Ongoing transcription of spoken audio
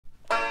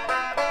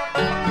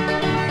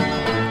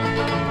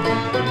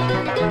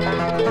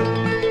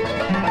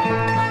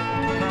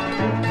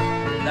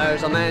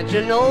There's a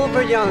mansion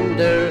over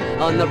yonder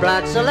on the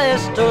bright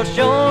celestial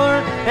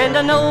shore, and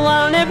I know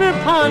I'll never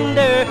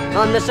ponder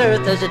on this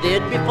earth as I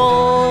did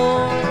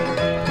before.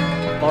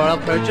 For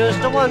I've purchased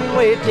a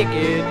one-way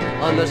ticket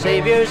on the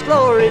Savior's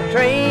glory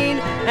train,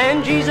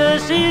 and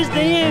Jesus is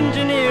the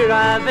engineer,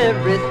 I've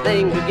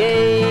everything to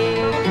gain.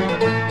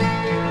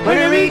 When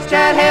I reach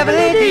that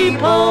heavenly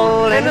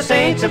depot and the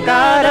saints of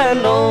God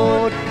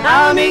unload,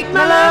 I'll meet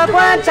my loved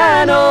ones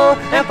I know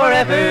and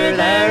forever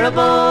there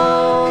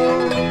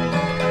abode.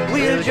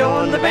 We'll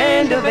join the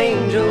band of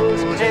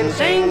angels and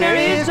sing, there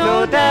is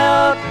no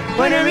doubt.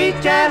 When I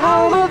reach that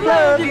home of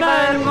love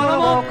divine, I'm gonna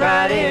walk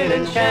right in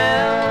and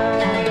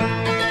shout.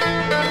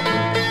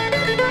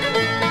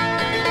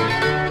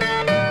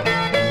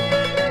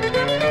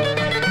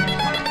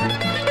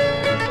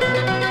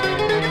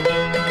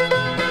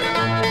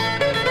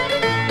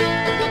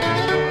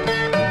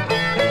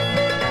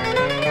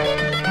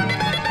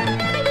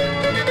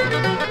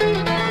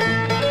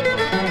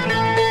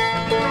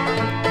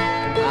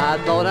 I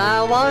thought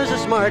I was a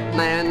smart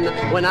man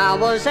when I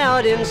was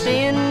out in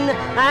sin.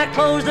 I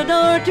closed the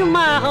door to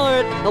my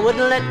heart, I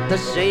wouldn't let the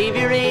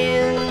Savior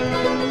in.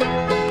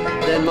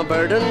 Then my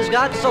burdens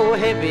got so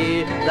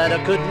heavy that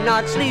I could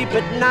not sleep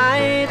at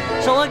night.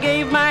 So I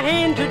gave my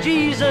hand to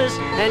Jesus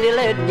and He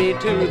led me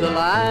to the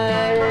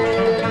light.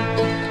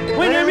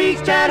 When I reach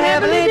that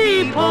heavenly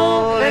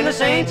depot and the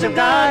saints of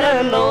God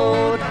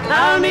unload,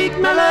 I'll meet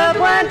my loved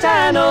ones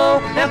I know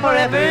and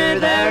forever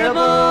there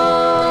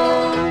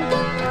abode.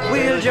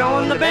 We'll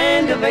join the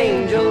band of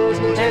angels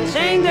and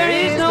sing, there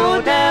is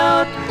no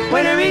doubt.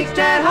 When I reach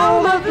that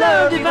home of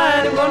love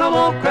divine, I'm gonna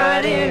walk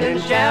right in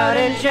and shout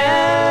and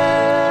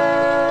shout.